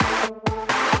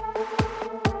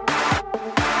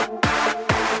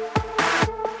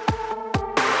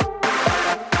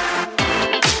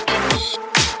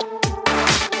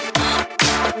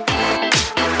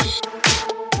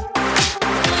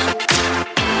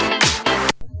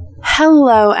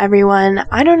Hello, everyone.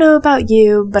 I don't know about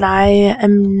you, but I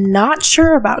am not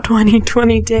sure about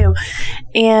 2022.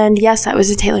 And yes, that was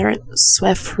a Taylor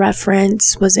Swift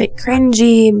reference. Was it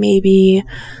cringy? Maybe.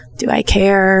 Do I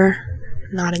care?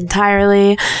 Not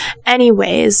entirely.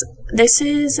 Anyways, this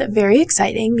is very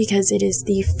exciting because it is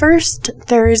the first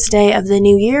Thursday of the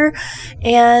new year,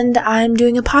 and I'm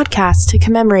doing a podcast to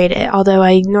commemorate it, although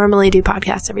I normally do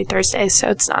podcasts every Thursday, so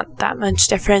it's not that much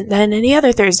different than any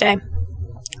other Thursday.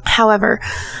 However,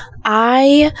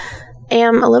 I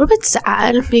am a little bit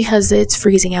sad because it's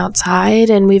freezing outside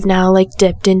and we've now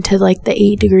dipped into the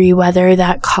 8-degree weather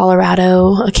that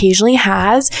Colorado occasionally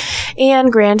has.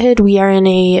 And granted, we are in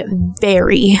a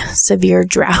very severe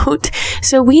drought.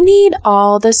 So we need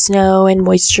all the snow and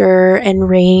moisture and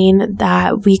rain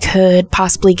that we could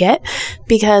possibly get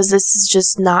because this is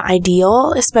just not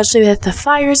ideal, especially with the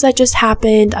fires that just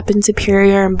happened up in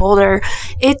Superior and Boulder.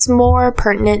 It's more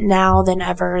pertinent now than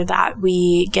ever that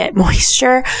we get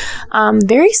moisture.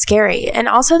 Very scary. And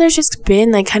also there's just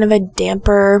been kind of a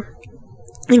damper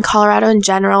in Colorado in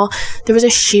general. There was a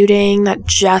shooting that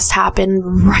just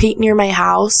happened right near my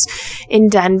house in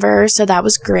Denver, so that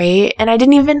was great. And I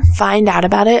didn't even find out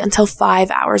about it until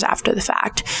 5 hours after the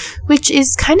fact, which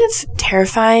is kind of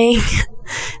terrifying.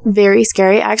 Very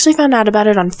scary. I actually found out about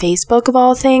it on Facebook of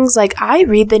all things. I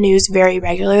read the news very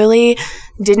regularly.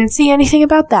 Didn't see anything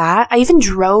about that. I even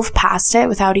drove past it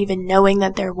without even knowing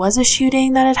that there was a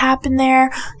shooting that had happened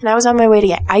there. And I was on my way to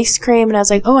get ice cream and I was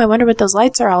like, oh, I wonder what those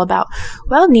lights are all about.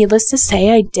 Well, needless to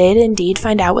say, I did indeed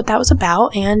find out what that was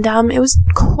about. And it was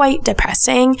quite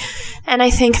depressing. And I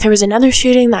think there was another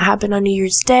shooting that happened on New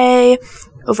Year's Day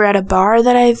over at a bar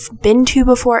that I've been to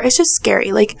before. It's just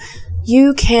scary.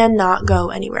 You cannot go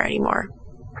anywhere anymore.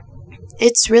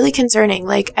 It's really concerning.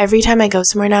 Every time I go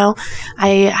somewhere now,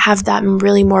 I have that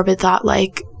really morbid thought,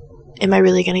 am I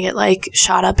really going to get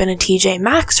shot up in a TJ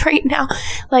Maxx right now?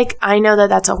 I know that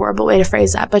that's a horrible way to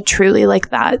phrase that, but truly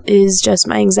that is just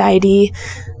my anxiety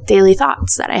daily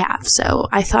thoughts that I have. So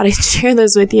I thought I'd share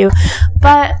those with you,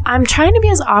 but I'm trying to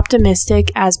be as optimistic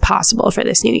as possible for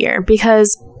this new year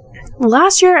because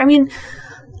last year,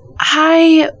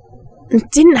 I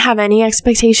didn't have any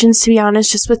expectations, to be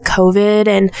honest, just with COVID,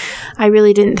 and I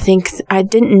really I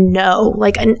didn't know.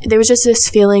 There was just this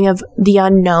feeling of the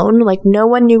unknown. No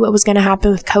one knew what was going to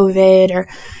happen with COVID or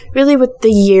really with the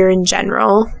year in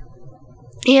general.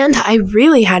 And I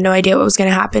really had no idea what was going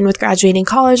to happen with graduating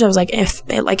college. I was am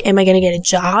I going to get a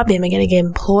job? Am I going to get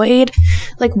employed?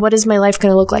 What is my life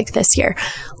going to look like this year?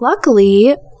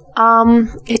 Luckily,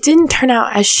 it didn't turn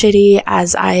out as shitty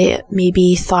as I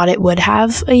maybe thought it would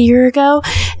have a year ago.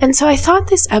 And so I thought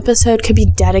this episode could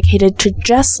be dedicated to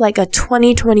just a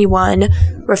 2021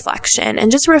 reflection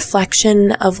and just a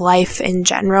reflection of life in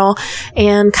general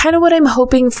and kind of what I'm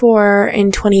hoping for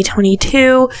in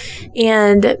 2022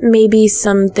 and maybe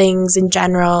some things in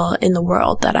general in the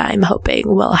world that I'm hoping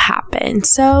will happen.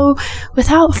 So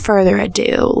without further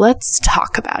ado, let's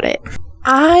talk about it.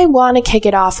 I want to kick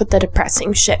it off with the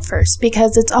depressing shit first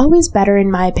because it's always better, in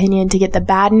my opinion, to get the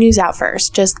bad news out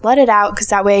first. Just let it out because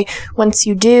that way, once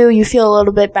you do, you feel a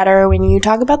little bit better when you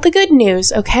talk about the good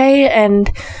news, okay? And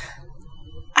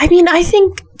I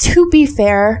think, to be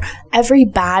fair, every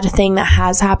bad thing that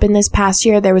has happened this past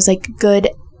year, there was good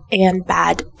and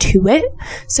bad to it.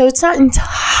 So it's not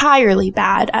entirely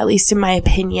bad, at least in my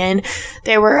opinion.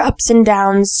 There were ups and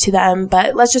downs to them,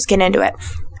 but let's just get into it.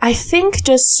 I think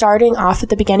just starting off at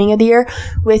the beginning of the year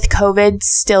with COVID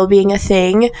still being a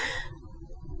thing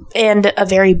and a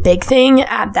very big thing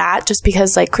at that, just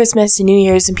because Christmas and New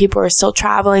Year's and people were still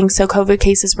traveling. So COVID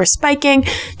cases were spiking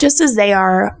just as they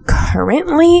are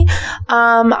currently.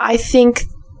 I think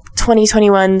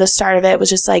 2021, the start of it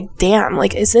was just damn,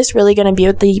 is this really going to be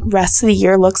what the rest of the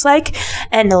year looks like?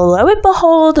 And lo and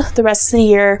behold, the rest of the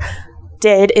year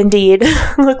did indeed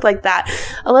look like that.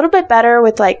 A little bit better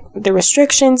with the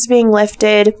restrictions being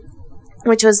lifted,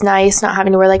 which was nice, not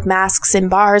having to wear masks in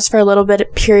bars for a little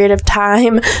bit period of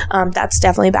time. That's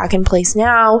definitely back in place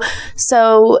now.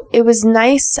 So it was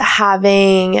nice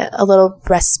having a little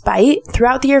respite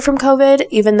throughout the year from COVID,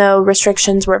 even though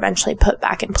restrictions were eventually put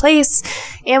back in place.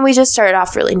 And we just started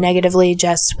off really negatively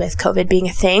just with COVID being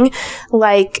a thing.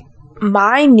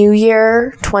 My New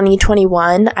Year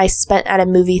 2021, I spent at a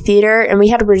movie theater, and we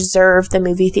had to reserve the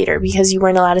movie theater because you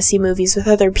weren't allowed to see movies with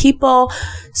other people.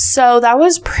 So that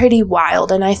was pretty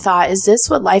wild. And I thought, is this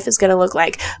what life is going to look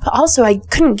like? But also, I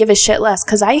couldn't give a shit less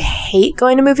because I hate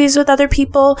going to movies with other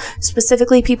people,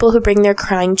 specifically people who bring their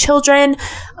crying children.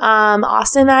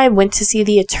 Austin and I went to see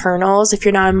The Eternals. If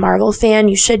you're not a Marvel fan,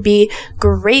 you should be.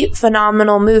 Great,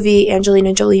 phenomenal movie.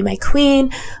 Angelina Jolie, my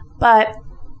queen. But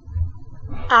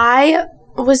I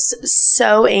was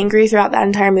so angry throughout that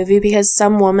entire movie because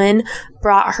some woman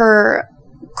brought her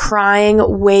crying,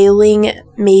 wailing,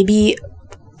 maybe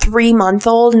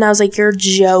 3-month-old, and I was like, you're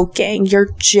joking.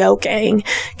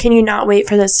 Can you not wait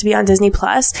for this to be on Disney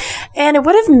Plus? And it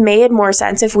would have made more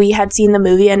sense if we had seen the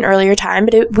movie at an earlier time,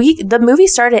 but the movie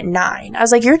started at 9. I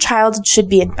was like, your child should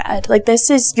be in bed. Like,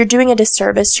 you're doing a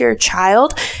disservice to your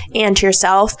child and to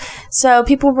yourself. So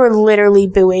people were literally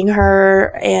booing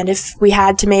her, and if we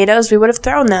had tomatoes, we would have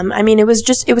thrown them. I mean, it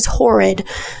was horrid.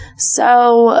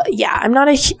 So, yeah, I'm not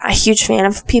a huge fan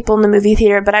of people in the movie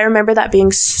theater, but I remember that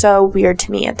being so weird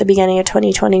to me at the beginning of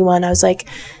 2021. I was like,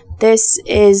 this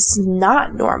is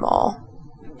not normal.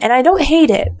 And I don't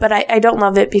hate it, but I don't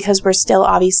love it because we're still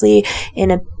obviously in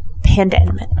a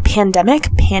pandemic.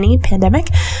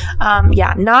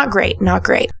 Yeah, not great.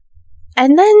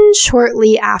 And then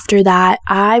shortly after that,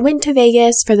 I went to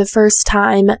Vegas for the first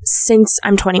time since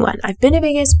I'm 21. I've been to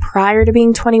Vegas prior to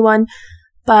being 21,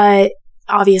 but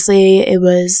obviously it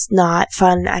was not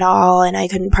fun at all, and I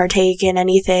couldn't partake in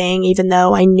anything, even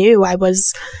though I knew I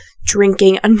was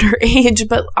drinking underage,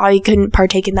 but I couldn't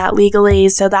partake in that legally,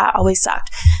 so that always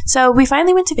sucked. So we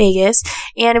finally went to Vegas,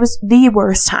 and it was the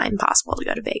worst time possible to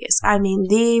go to Vegas. I mean,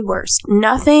 the worst.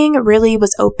 Nothing really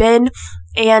was open,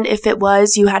 and if it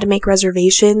was, you had to make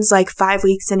reservations like 5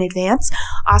 weeks in advance.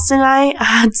 Austin and I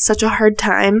had such a hard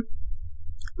time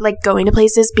like going to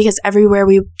places because everywhere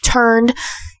we turned,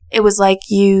 it was like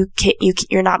you're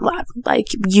not allowed. Like,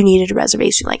 you needed a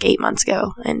reservation like 8 months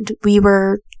ago, and we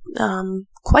were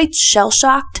quite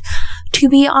shell-shocked, to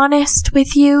be honest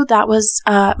with you. That was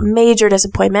a major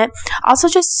disappointment. Also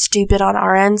just stupid on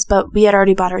our ends, but we had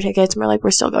already bought our tickets, and we're like,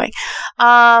 we're still going.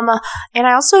 And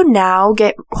I also now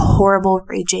get horrible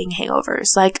raging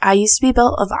hangovers. Like, I used to be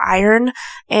built of iron,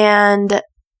 and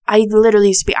I literally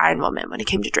used to be Iron Woman when it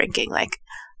came to drinking. Like,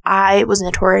 I was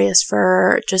notorious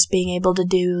for just being able to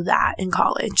do that in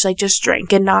college, like just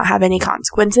drink and not have any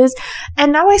consequences.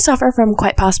 And now I suffer from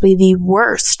quite possibly the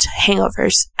worst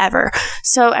hangovers ever.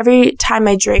 So every time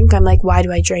I drink, I'm like, why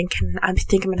do I drink? And I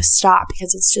think I'm going to stop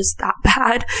because it's just that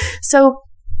bad. So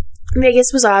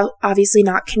Vegas was obviously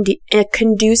not a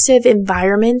conducive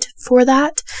environment for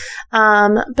that.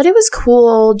 But it was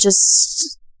cool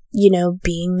just,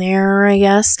 being there, I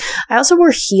guess. I also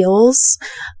wore heels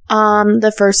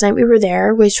the first night we were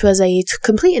there, which was a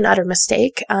complete and utter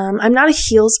mistake. I'm not a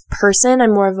heels person.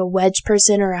 I'm more of a wedge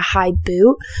person or a high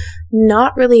boot.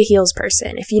 Not really a heels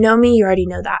person. If you know me, you already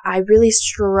know that. I really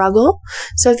struggle.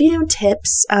 So if you know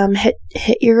tips,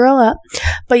 hit your girl up.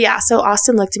 But yeah, so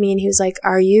Austin looked at me and he was like,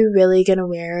 are you really going to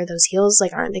wear those heels?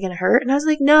 Like, aren't they going to hurt? And I was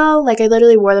like, no. Like, I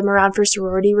literally wore them around for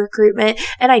sorority recruitment.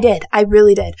 And I did. I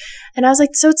really did. And I was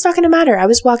like, so it's not going to matter. I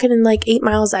was walking in like 8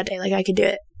 miles that day. Like, I could do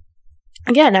it.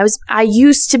 Again, I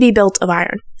used to be built of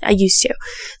iron. I used to.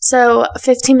 So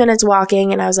 15 minutes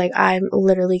walking, and I was like, I'm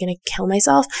literally going to kill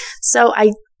myself. So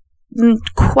I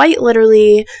quite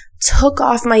literally took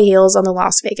off my heels on the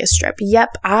Las Vegas Strip. Yep,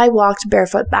 I walked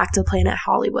barefoot back to Planet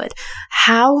Hollywood.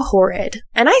 How horrid.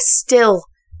 And I still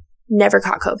never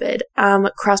caught COVID.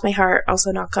 Cross my heart,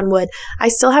 also knock on wood. I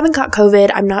still haven't caught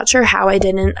COVID. I'm not sure how I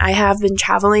didn't. I have been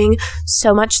traveling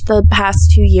so much the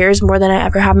past 2 years, more than I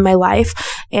ever have in my life.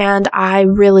 And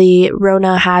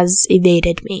Rona has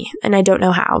evaded me. And I don't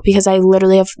know how, because I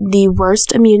literally have the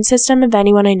worst immune system of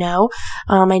anyone I know.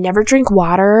 I never drink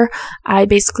water. I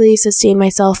basically sustain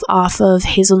myself off of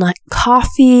hazelnut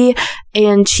coffee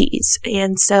and cheese.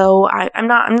 And so I'm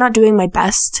not doing my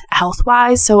best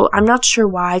health-wise. So I'm not sure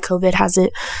why COVID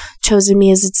hasn't chosen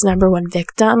me as its number one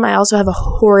victim. I also have a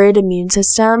horrid immune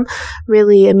system,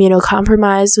 really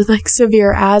immunocompromised with like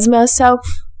severe asthma. So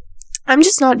I'm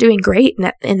just not doing great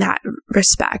in that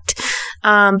respect.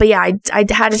 But yeah, I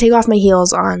had to take off my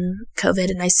heels on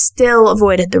COVID, and I still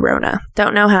avoided the Rona.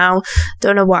 Don't know how,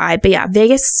 don't know why, but yeah,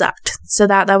 Vegas sucked. So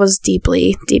that was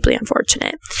deeply, deeply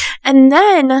unfortunate. And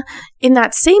then in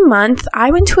that same month,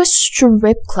 I went to a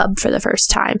strip club for the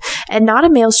first time, and not a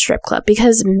male strip club,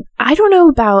 because I don't know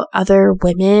about other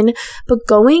women, but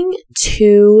going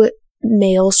to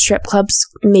male strip clubs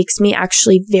makes me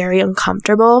actually very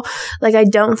uncomfortable. Like, I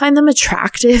don't find them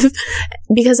attractive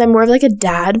because I'm more of like a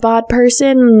dad bod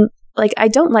person. Like, I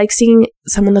don't like seeing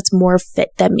someone that's more fit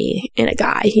than me in a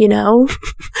guy,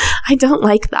 I don't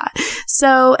like that.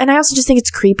 So, and I also just think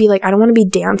it's creepy. Like, I don't want to be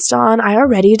danced on. I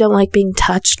already don't like being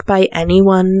touched by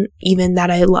anyone, even that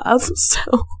I love. So,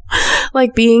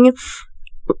 like, being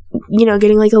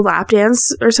getting like a lap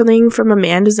dance or something from a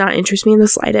man does not interest me in the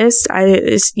slightest.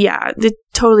 It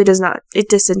totally does not. It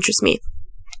disinterests me.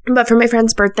 But for my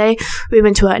friend's birthday, we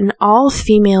went to an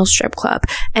all-female strip club,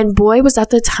 and boy, was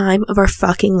that the time of our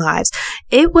fucking lives.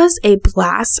 It was a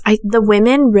blast. The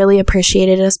women really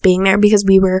appreciated us being there because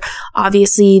we were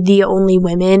obviously the only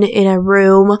women in a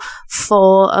room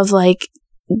full of like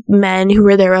men who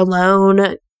were there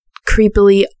alone,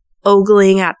 creepily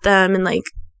ogling at them and like,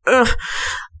 ugh.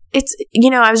 It's,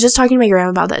 I was just talking to my grandma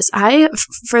about this. I,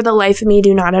 for the life of me,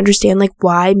 do not understand, like,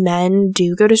 why men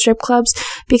do go to strip clubs,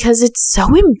 because it's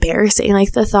so embarrassing.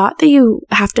 Like, the thought that you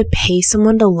have to pay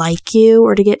someone to like you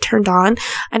or to get turned on,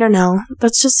 I don't know.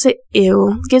 That's just,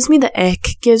 ew. Gives me the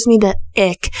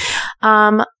ick.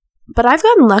 But I've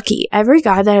gotten lucky. Every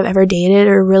guy that I've ever dated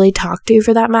or really talked to,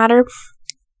 for that matter,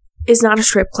 is not a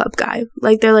strip club guy.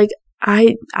 Like, they're like,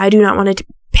 I do not want to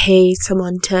pay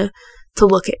someone to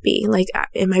look at me. Like,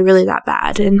 am I really that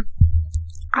bad? And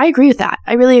I agree with that.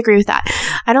 I really agree with that.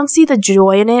 I don't see the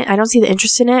joy in it. I don't see the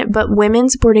interest in it, but women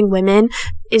supporting women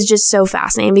is just so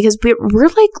fascinating because we're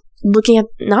like looking at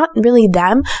not really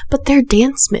them, but their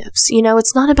dance moves.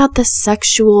 It's not about the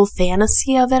sexual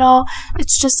fantasy of it all.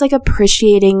 It's just like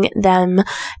appreciating them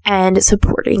and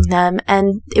supporting them.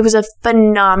 And it was a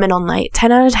phenomenal night.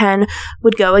 10 out of 10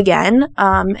 would go again.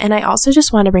 And I also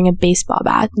just want to bring a baseball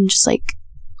bat and just like,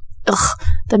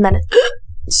 the men,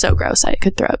 so gross. I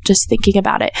could throw up just thinking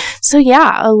about it. So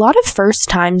yeah, a lot of first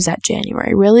times that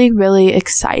January. Really, really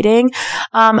exciting.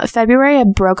 February, I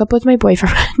broke up with my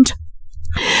boyfriend.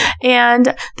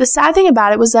 And the sad thing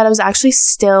about it was that I was actually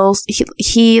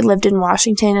he lived in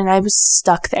Washington and I was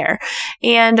stuck there.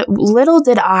 And little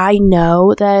did I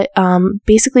know that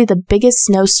basically the biggest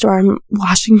snowstorm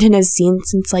Washington has seen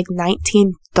since like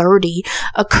 1930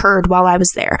 occurred while I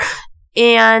was there.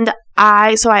 And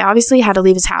I obviously had to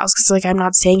leave his house because, like, I'm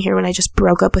not staying here when I just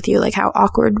broke up with you. Like, how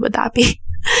awkward would that be?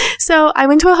 So I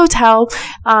went to a hotel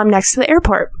next to the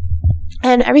airport.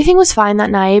 And everything was fine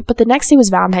that night. But the next day was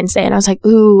Valentine's Day. And I was like,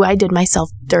 ooh, I did myself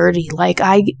dirty. Like,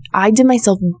 I did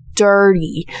myself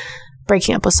dirty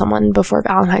breaking up with someone before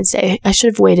Valentine's Day. I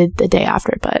should have waited the day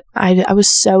after, but I was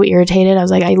so irritated. I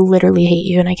was like, I literally hate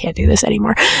you and I can't do this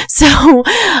anymore. So,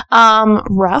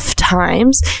 rough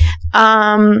times.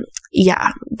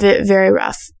 Yeah, very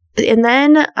rough. And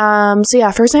then,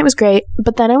 first night was great,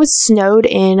 but then I was snowed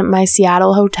in my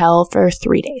Seattle hotel for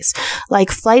 3 days.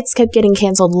 Like, flights kept getting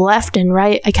canceled left and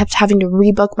right. I kept having to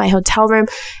rebook my hotel room.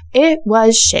 It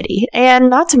was shitty. And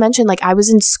not to mention, like, I was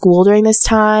in school during this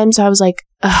time, so I was like,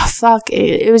 oh, fuck.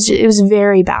 It was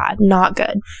very bad. Not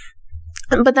good.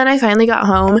 But then I finally got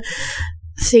home.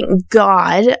 Thank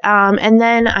God. And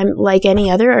then I'm like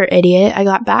any other idiot. I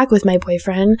got back with my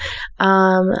boyfriend,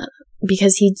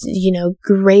 because he's,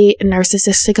 great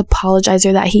narcissistic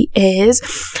apologizer that he is.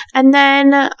 And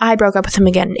then I broke up with him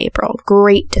again in April.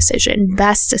 Great decision.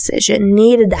 Best decision.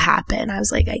 Needed to happen. I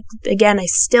was like, I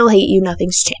still hate you.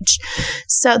 Nothing's changed.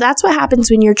 So that's what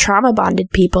happens when you're trauma bonded,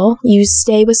 people. You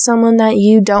stay with someone that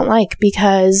you don't like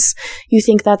because you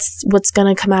think that's what's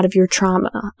going to come out of your trauma.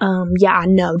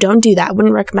 No, don't do that.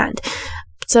 Wouldn't recommend.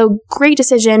 So great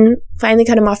decision. Finally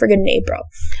cut him off for good in April.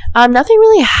 Nothing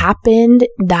really happened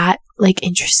that, like,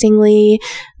 interestingly,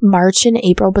 March and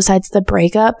April besides the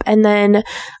breakup. And then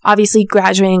obviously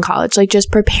graduating college, like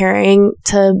just preparing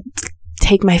to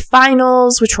take my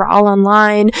finals, which were all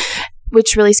online,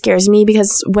 which really scares me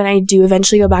because when I do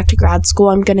eventually go back to grad school,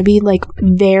 I'm going to be like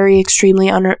very extremely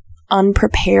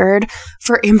unprepared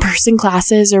for in-person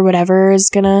classes or whatever is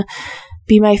going to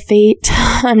be my fate.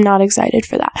 I'm not excited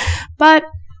for that. But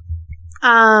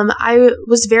I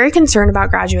was very concerned about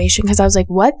graduation because I was like,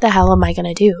 what the hell am I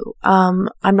going to do?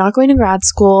 I'm not going to grad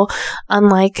school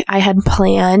unlike I had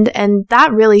planned. And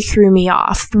that really threw me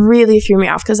off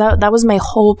because that was my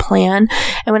whole plan.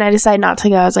 And when I decided not to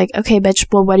go, I was like, okay, bitch,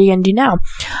 well, what are you going to do now?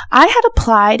 I had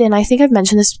applied, and I think I've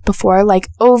mentioned this before, like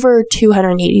over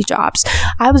 280 jobs.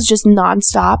 I was just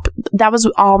nonstop. That was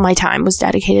all my time was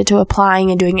dedicated to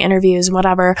applying and doing interviews and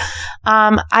whatever.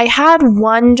 I had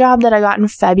one job that I got in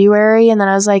February, and then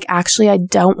I was like, actually, I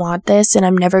don't want this, and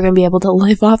I'm never going to be able to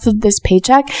live off of this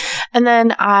paycheck. And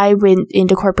then I went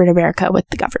into corporate America with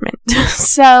the government.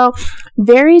 So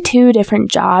very two different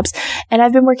jobs. And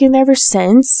I've been working there ever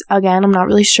since. Again, I'm not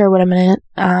really sure what I'm going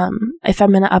to, if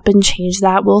I'm going to up and change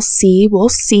that. We'll see.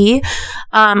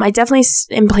 I definitely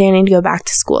am planning to go back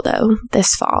to school though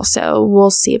this fall. So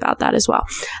we'll see about that as well.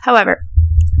 However,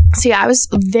 so yeah, I was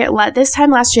this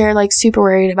time last year, like super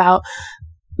worried about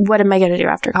what am I going to do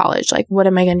after college? Like, what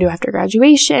am I going to do after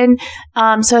graduation?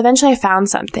 So eventually I found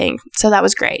something. So that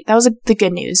was great. That was the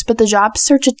good news. But the job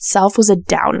search itself was a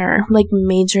downer, like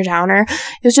major downer.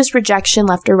 It was just rejection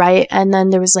left or right. And then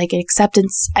there was like an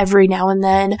acceptance every now and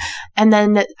then. And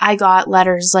then I got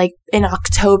letters like in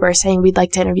October saying we'd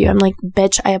like to interview. I'm like,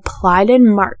 bitch, I applied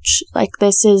in March. Like,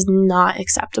 this is not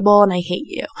acceptable and I hate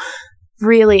you.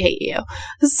 Really hate you.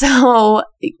 So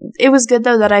it was good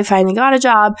though that I finally got a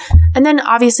job. And then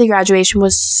obviously graduation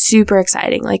was super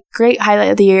exciting, like great highlight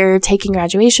of the year, taking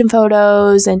graduation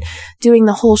photos and doing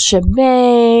the whole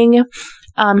shebang,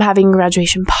 having a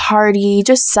graduation party,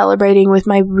 just celebrating with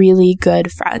my really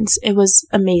good friends. It was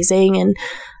amazing and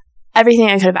everything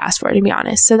I could have asked for, to be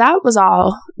honest. So that was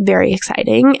all very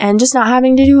exciting, and just not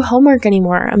having to do homework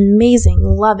anymore. Amazing.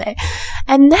 Love it.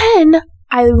 And then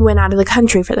I went out of the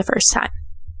country for the first time.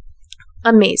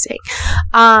 Amazing.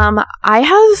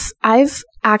 I've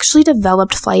actually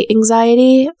developed flight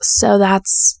anxiety, so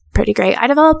that's pretty great. I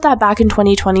developed that back in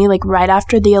 2020, like right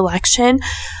after the election,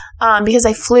 because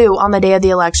I flew on the day of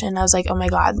the election. I was like, oh my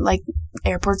God, like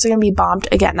airports are going to be bombed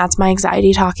again. That's my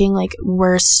anxiety talking, like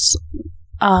worst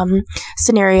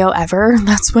scenario ever.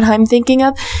 That's what I'm thinking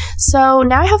of. So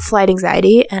now I have flight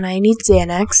anxiety and I need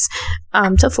Xanax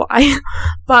to fly.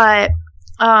 But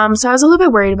so I was a little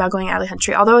bit worried about going out of the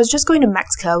country, although I was just going to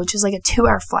Mexico, which is like a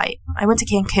 2-hour flight. I went to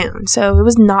Cancun, so it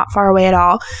was not far away at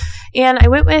all. And I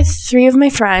went with 3 of my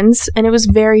friends, and it was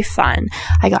very fun.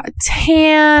 I got a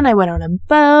tan, I went on a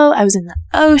boat, I was in the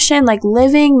ocean, like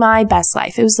living my best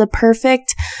life. It was the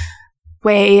perfect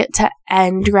way to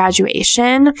end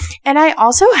graduation. And I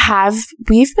also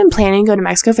we've been planning to go to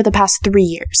Mexico for the past 3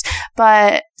 years.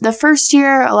 But the first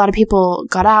year, a lot of people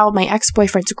got out. My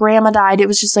ex-boyfriend's grandma died. It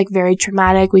was just like very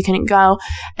traumatic. We couldn't go.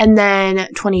 And then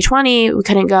 2020, we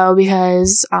couldn't go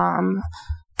because,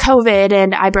 COVID,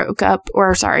 and I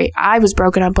was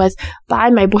broken up with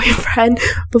by my boyfriend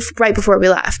right before we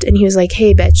left. And he was like,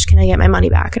 hey, bitch, can I get my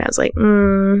money back? And I was like,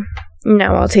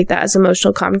 no, I'll take that as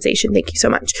emotional compensation. Thank you so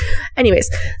much. Anyways,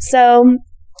 so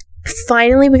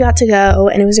finally we got to go,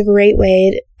 and it was a great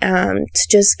way to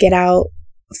just get out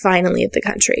finally of the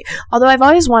country. Although I've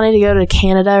always wanted to go to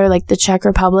Canada or like the Czech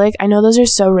Republic. I know those are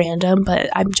so random, but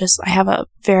I have a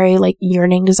very like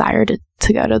yearning desire to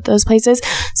go to those places.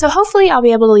 So hopefully I'll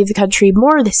be able to leave the country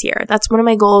more this year. That's one of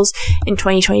my goals in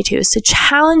 2022, is to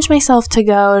challenge myself to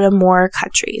go to more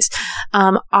countries.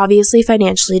 Obviously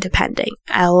financially depending.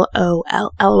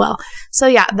 LOL. So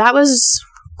yeah, that was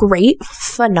great.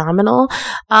 Phenomenal.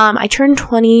 I turned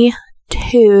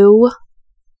 22.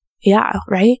 Yeah,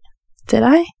 right? Did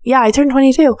I? Yeah, I turned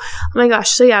 22. Oh my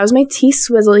gosh. So yeah, it was my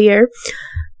T-Swizzle year.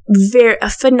 A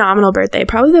phenomenal birthday.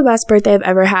 Probably the best birthday I've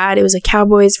ever had. It was a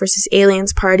Cowboys versus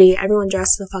Aliens party. Everyone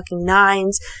dressed to the fucking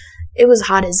nines. It was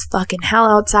hot as fucking hell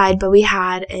outside, but we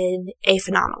had a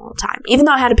phenomenal time. Even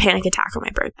though I had a panic attack on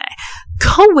my birthday.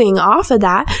 Going off of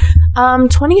that,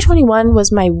 2021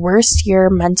 was my worst year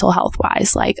mental health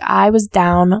wise. Like, I was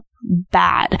down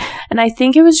bad. And I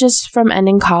think it was just from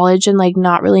ending college and like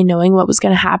not really knowing what was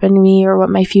going to happen to me or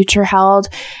what my future held.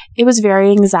 It was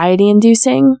very anxiety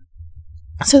inducing.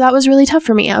 So that was really tough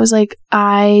for me. I was like,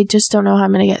 I just don't know how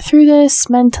I'm going to get through this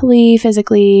mentally,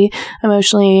 physically,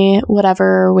 emotionally,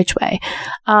 whatever, which way.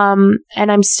 And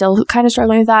I'm still kind of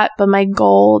struggling with that. But my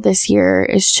goal this year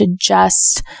is to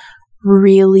just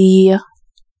really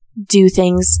do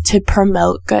things to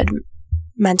promote good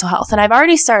mental health. And I've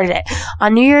already started it.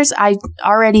 On New Year's, I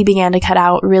already began to cut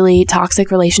out really toxic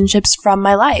relationships from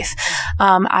my life.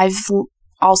 I've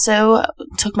also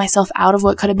took myself out of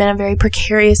what could have been a very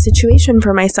precarious situation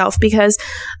for myself, because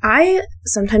I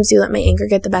sometimes do let my anger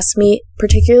get the best of me,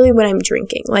 particularly when I'm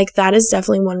drinking. Like, that is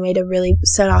definitely one way to really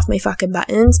set off my fucking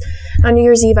buttons. On New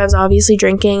Year's Eve, I was obviously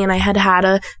drinking, and I had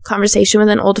a conversation with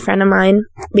an old friend of mine,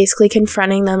 basically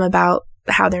confronting them about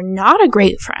how they're not a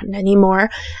great friend anymore.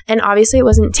 And obviously it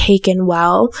wasn't taken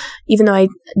well, even though I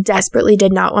desperately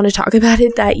did not want to talk about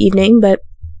it that evening, but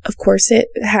of course it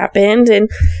happened. And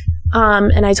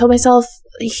I told myself,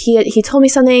 he told me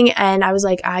something, and I was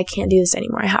like, I can't do this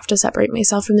anymore. I have to separate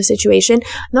myself from the situation. And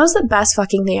that was the best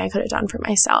fucking thing I could have done for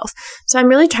myself. So I'm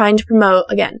really trying to promote,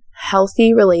 again,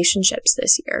 healthy relationships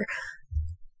this year.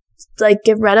 Like,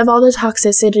 get rid of all the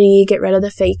toxicity, get rid of the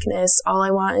fakeness. All I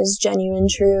want is genuine,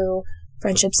 true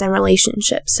friendships and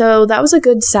relationships. So that was a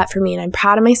good set for me, and I'm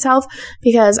proud of myself,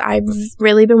 because I've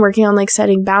really been working on like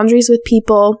setting boundaries with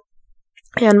people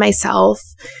and myself.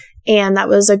 And that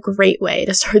was a great way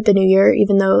to start the new year,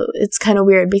 even though it's kind of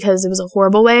weird because it was a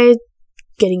horrible way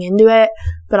getting into it,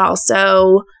 but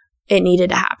also it needed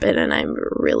to happen. And I'm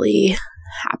really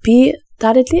happy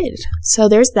that it did. So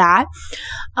there's that.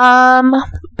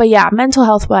 But yeah, mental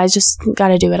health wise, just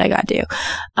gotta do what I gotta do.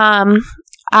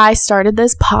 I started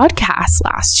this podcast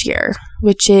last year,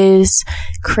 which is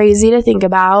crazy to think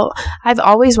about. I've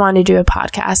always wanted to do a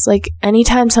podcast. Like,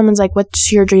 anytime someone's like,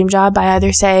 what's your dream job? I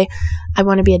either say, I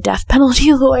want to be a death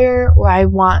penalty lawyer, or I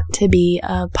want to be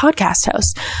a podcast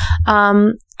host.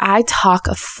 I talk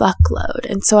a fuckload.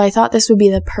 And so I thought this would be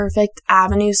the perfect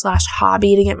avenue /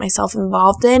 hobby to get myself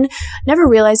involved in. Never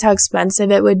realized how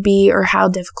expensive it would be or how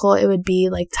difficult it would be,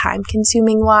 like time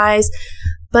consuming wise.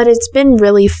 But it's been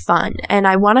really fun, and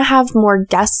I want to have more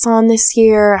guests on this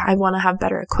year. I want to have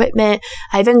better equipment.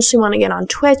 I eventually want to get on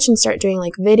Twitch and start doing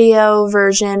like video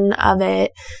version of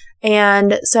it.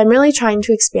 And so I'm really trying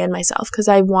to expand myself because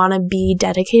I want to be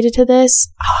dedicated to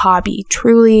this hobby.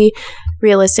 Truly,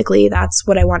 realistically, that's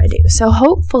what I want to do. So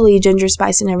hopefully Ginger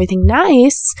Spice and Everything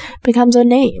Nice becomes a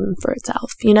name for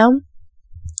itself, you know?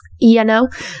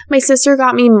 My sister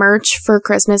got me merch for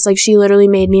Christmas. Like, she literally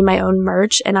made me my own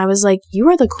merch. And I was like, you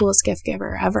are the coolest gift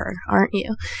giver ever, aren't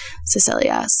you,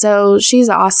 Cecilia? So she's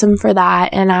awesome for that.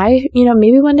 And I,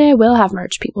 maybe one day I will have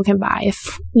merch people can buy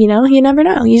if, you never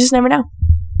know. You just never know.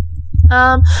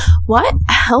 What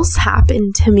else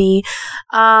happened to me?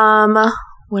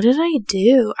 What did I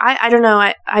do? I don't know.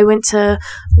 I went to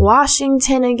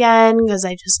Washington again because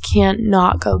I just can't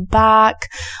not go back.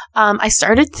 I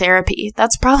started therapy.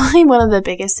 That's probably one of the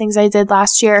biggest things I did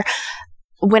last year.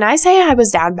 When I say I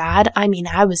was down bad, I mean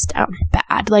I was down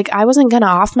bad. Like, I wasn't going to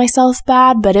off myself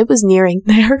bad, but it was nearing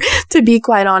there, to be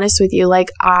quite honest with you.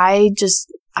 Like, I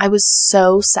was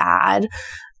so sad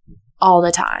all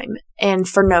the time and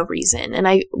for no reason. And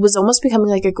I was almost becoming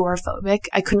like agoraphobic.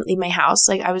 I couldn't leave my house.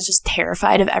 Like, I was just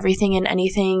terrified of everything and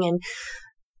anything. And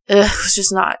it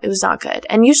was not good.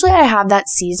 And usually I have that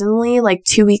seasonally, like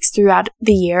 2 weeks throughout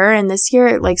the year. And this year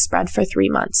it like spread for 3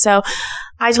 months. So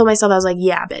I told myself, I was like,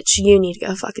 yeah, bitch, you need to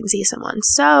go fucking see someone.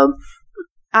 So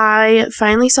I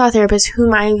finally saw a therapist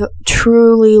whom I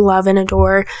truly love and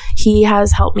adore. He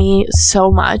has helped me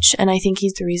so much. And I think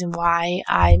he's the reason why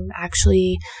I'm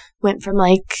actually went from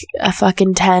like a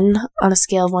fucking 10 on a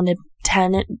scale of 1 to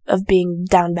 10 of being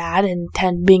down bad and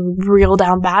 10 being real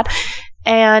down bad.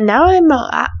 And now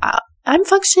I'm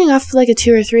functioning off like a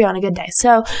 2 or 3 on a good day.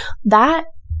 So that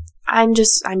I'm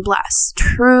blessed,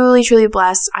 truly, truly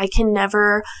blessed. I can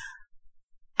never,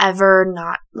 ever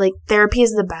not, like, therapy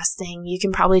is the best thing you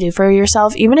can probably do for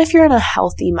yourself. Even if you're in a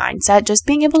healthy mindset, just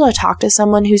being able to talk to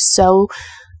someone who's so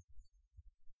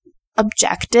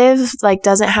objective, like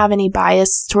doesn't have any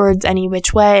bias towards any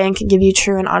which way and can give you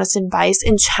true and honest advice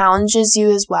and challenges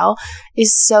you as well,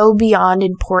 is so beyond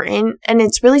important. And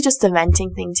it's really just a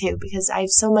venting thing too, because I have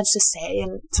so much to say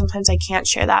and sometimes I can't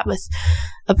share that with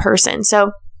a person.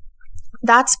 So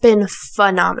that's been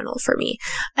phenomenal for me.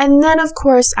 And then, of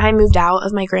course, I moved out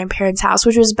of my grandparents' house,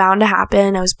 which was bound to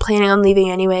happen. I was planning on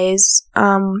leaving anyways,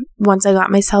 once I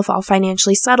got myself all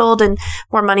financially settled and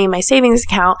more money in my savings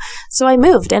account. So I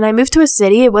moved, and I moved to a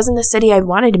city. It wasn't the city I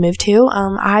wanted to move to.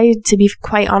 To be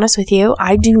quite honest with you,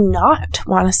 I do not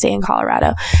want to stay in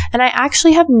Colorado. And I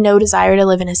actually have no desire to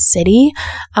live in a city.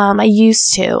 I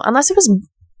used to, unless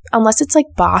it's like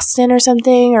Boston or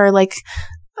something, or like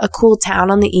a cool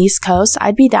town on the East Coast,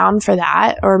 I'd be down for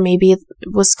that, or maybe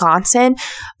Wisconsin.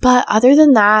 But other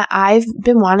than that, I've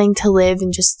been wanting to live in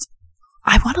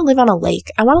I want to live on a lake.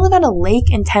 I want to live on a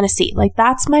lake in Tennessee. Like,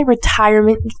 that's my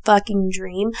retirement fucking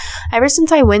dream. Ever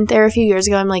since I went there a few years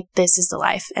ago, I'm like, this is the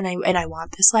life. And I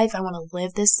want this life. I want to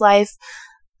live this life.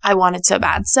 I want it so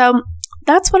bad. So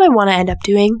that's what I want to end up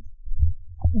doing.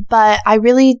 But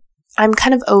I'm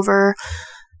kind of over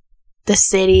the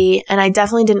city, and I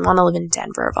definitely didn't want to live in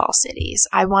Denver of all cities.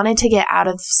 I wanted to get out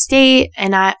of state,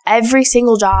 and every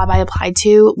single job I applied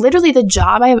to, literally the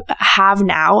job I have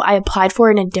now, I applied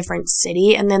for in a different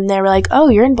city, and then they were like, oh,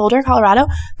 you're in Boulder, Colorado?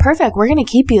 Perfect, we're going to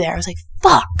keep you there. I was like,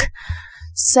 fuck.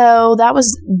 So that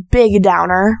was big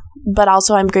downer, but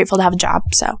also I'm grateful to have a job.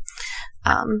 So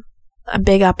a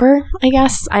big upper, I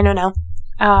guess. I don't know.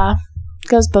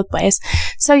 Goes both ways.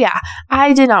 So yeah,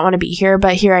 I did not want to be here,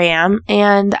 but here I am.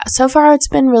 And so far it's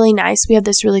been really nice. We have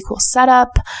this really cool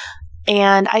setup,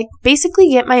 and I basically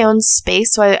get my own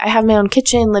space. So I have my own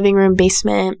kitchen, living room,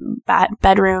 basement,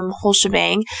 bedroom, whole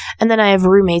shebang. And then I have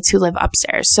roommates who live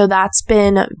upstairs. So that's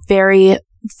been very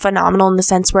phenomenal in the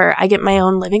sense where I get my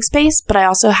own living space, but I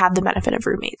also have the benefit of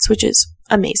roommates, which is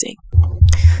amazing.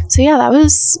 So yeah, that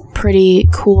was pretty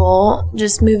cool,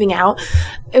 just moving out.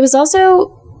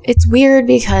 It's weird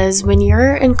because when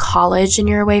you're in college and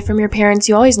you're away from your parents,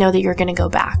 you always know that you're going to go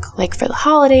back, like for the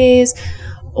holidays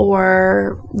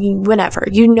or whenever,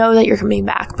 you know that you're coming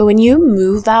back. But when you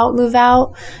move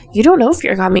out, you don't know if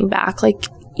you're coming back. Like,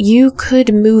 you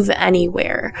could move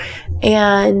anywhere.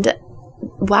 And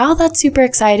while that's super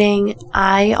exciting,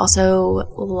 I also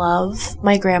love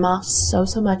my grandma so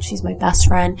much. She's my best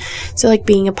friend. So, like,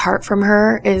 being apart from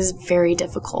her is very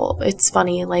difficult. It's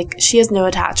funny, like, she has no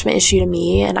attachment issue to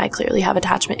me, and I clearly have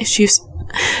attachment issues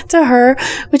to her,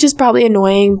 which is probably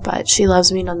annoying, but she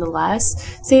loves me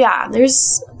nonetheless. So yeah,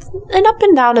 there's an up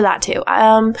and down to that too.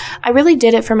 I really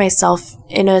did it for myself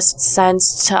in a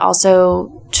sense to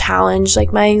also challenge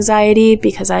like my anxiety,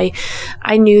 because I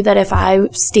knew that if I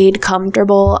stayed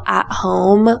comfortable at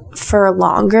home for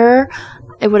longer,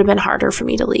 it would have been harder for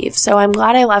me to leave. So I'm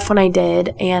glad I left when I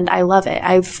did, and I love it.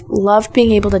 I've loved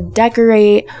being able to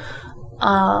decorate,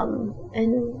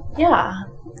 and yeah,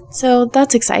 so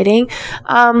that's exciting.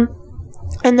 And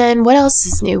then what else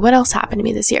is new? What else happened to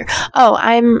me this year? Oh,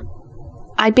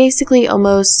 I basically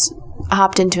almost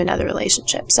hopped into another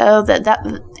relationship. So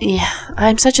yeah,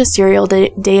 I'm such a serial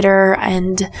dater,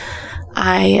 and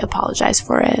I apologize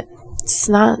for it. It's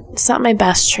not my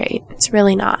best trait. It's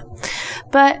really not.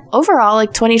 But overall,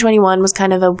 like, 2021 was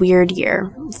kind of a weird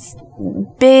year.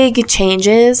 Big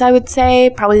changes, I would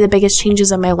say. Probably the biggest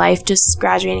changes of my life, just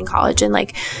graduating college and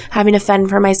like having to fend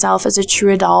for myself as a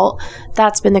true adult.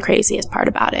 That's been the craziest part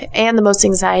about it, and the most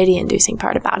anxiety inducing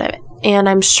part about it. And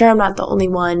I'm sure I'm not the only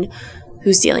one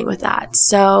who's dealing with that.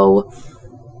 So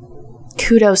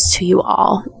kudos to you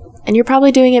all. And you're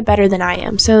probably doing it better than I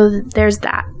am. So there's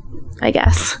that, I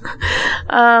guess.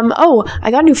 Oh,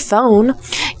 I got a new phone.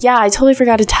 Yeah, I totally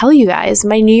forgot to tell you guys.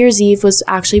 My New Year's Eve was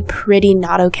actually pretty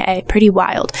not okay, pretty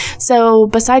wild. So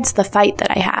besides the fight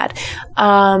that I had,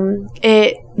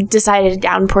 it decided to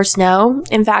downpour snow.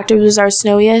 In fact, it was our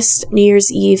snowiest New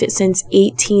Year's Eve since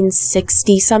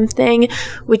 1860 something,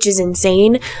 which is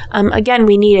insane. Again,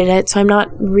 we needed it, so I'm not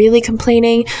really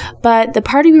complaining, but the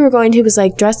party we were going to was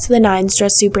like dressed to the nines,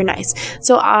 dressed super nice.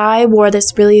 So I wore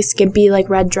this really skimpy like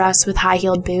red dress with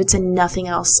high-heeled boots and nothing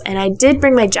else. And I did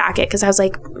bring my jacket because I was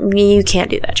like, you can't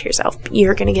do that to yourself.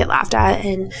 You're going to get laughed at,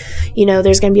 and you know,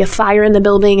 there's going to be a fire in the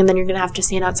building, and then you're going to have to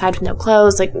stand outside with no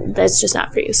clothes. Like, that's just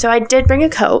not for you. So I did bring a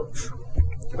coat.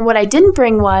 What I didn't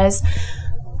bring was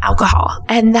alcohol,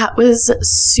 and that was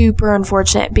super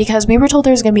unfortunate because we were told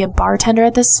there was going to be a bartender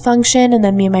at this function, and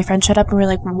then me and my friend showed up and we were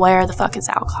like, where the fuck is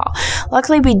alcohol?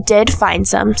 Luckily we did find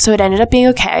some, so it ended up being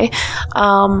okay.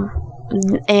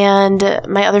 And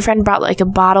my other friend brought like a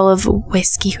bottle of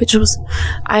whiskey, which was,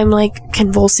 I'm like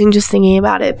convulsing just thinking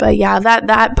about it. But yeah,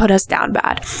 that put us down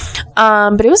bad.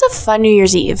 But it was a fun New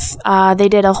Year's Eve. They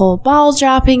did a whole ball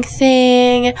dropping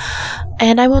thing,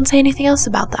 and I won't say anything else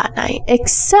about that night,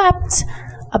 except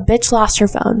a bitch lost her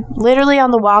phone. Literally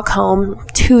on the walk home,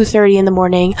 2:30 in the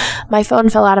morning, my phone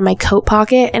fell out of my coat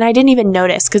pocket, and I didn't even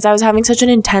notice because I was having such an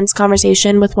intense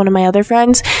conversation with one of my other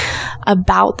friends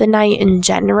about the night in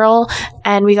general.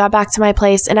 And we got back to my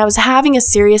place, and I was having a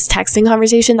serious texting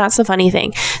conversation. That's the funny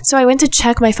thing. So I went to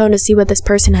check my phone to see what this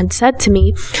person had said to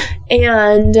me,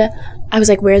 and I was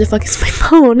like, where the fuck is my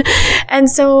phone? And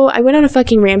so I went on a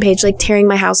fucking rampage, like tearing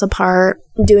my house apart,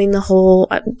 doing the whole,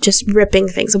 just ripping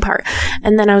things apart.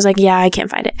 And then I was like, yeah, I can't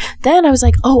find it. Then I was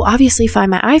like, oh, obviously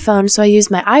find my iPhone. So I used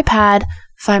my iPad,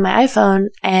 find my iPhone,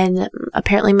 and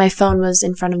apparently my phone was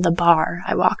in front of the bar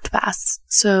I walked past.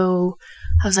 So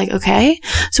I was like, okay.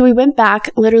 So we went back,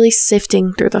 literally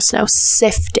sifting through the snow,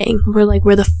 sifting. We're like,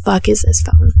 where the fuck is this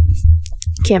phone?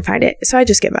 Can't find it. So I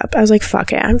just give up. I was like,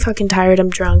 fuck it. I'm fucking tired. I'm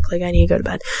drunk. Like, I need to go to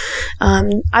bed.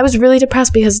 I was really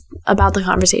depressed because about the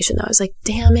conversation though. I was like,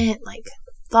 damn it. Like,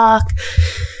 fuck.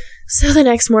 So the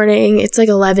next morning, it's like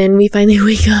 11. We finally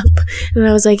wake up, and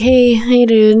I was like, hey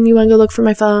dude, you want to go look for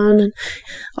my phone? And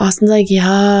Austin's like,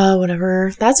 yeah,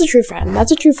 whatever. That's a true friend.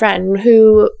 That's a true friend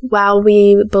who, while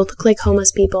we both look like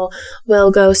homeless people,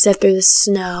 will go sift through the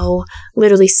snow,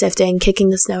 literally sifting, kicking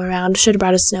the snow around. Should have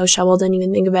brought a snow shovel, didn't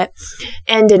even think of it,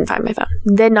 and didn't find my phone.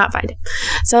 Did not find it.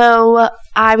 So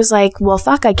I was like, well,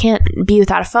 fuck, I can't be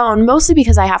without a phone, mostly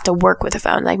because I have to work with a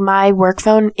phone. Like, my work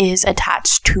phone is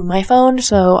attached to my phone,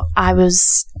 so I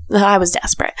was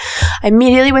desperate. I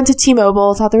immediately went to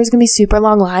T-Mobile, thought there was going to be super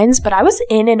long lines, but I was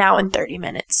in and out in 30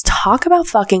 minutes. Talk about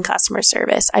fucking customer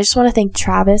service. I just want to thank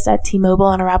Travis at T-Mobile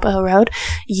on Arapahoe Road.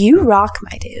 You rock,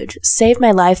 my dude. Saved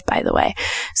my life, by the way.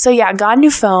 So yeah, got a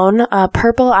new phone,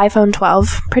 purple iPhone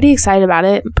 12. Pretty excited about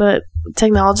it, but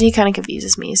technology kind of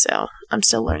confuses me, so I'm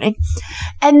still learning.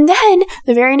 And then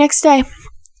the very next day,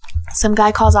 some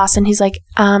guy calls Austin. He's like,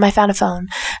 I found a phone.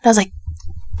 And I was like,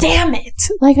 damn it.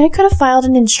 Like, I could have filed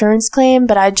an insurance claim,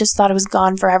 but I just thought it was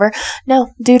gone forever.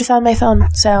 No, dude found my phone.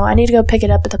 So I need to go pick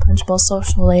it up at the Punch Bowl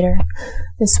Social later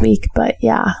this week. But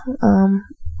yeah,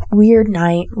 weird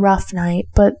night, rough night,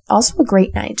 but also a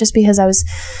great night just because I was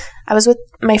with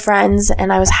my friends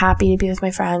and I was happy to be with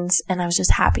my friends and I was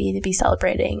just happy to be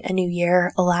celebrating a new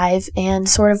year alive and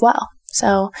sort of well.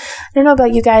 So I don't know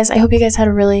about you guys. I hope you guys had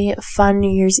a really fun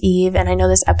New Year's Eve. And I know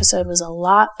this episode was a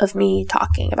lot of me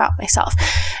talking about myself.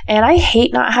 And I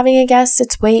hate not having a guest.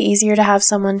 It's way easier to have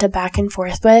someone to back and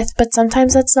forth with, but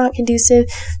sometimes that's not conducive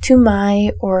to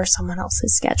my or someone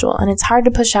else's schedule. And it's hard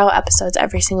to push out episodes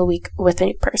every single week with a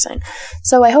new person.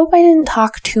 So I hope I didn't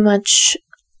talk too much,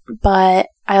 but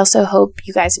I also hope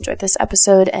you guys enjoyed this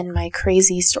episode and my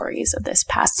crazy stories of this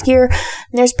past year.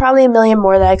 And there's probably a million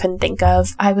more that I couldn't think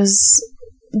of. I was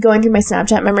going through my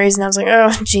Snapchat memories and I was like,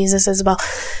 oh, Jesus, Isabel.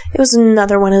 It was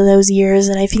another one of those years.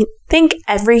 And I think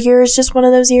every year is just one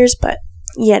of those years, but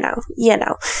you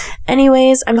know.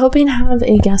 Anyways, I'm hoping to have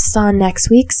a guest on next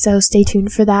week, so stay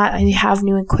tuned for that. I have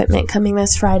new equipment coming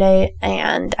this Friday,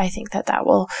 and I think that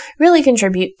will really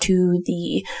contribute to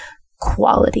the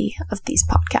quality of these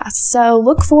podcasts. So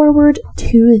look forward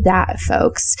to that,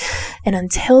 folks. And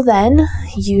until then,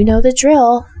 you know the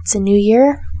drill. It's a new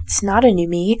year. It's not a new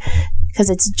me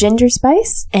because it's ginger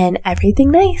spice and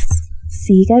everything nice.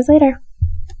 See you guys later.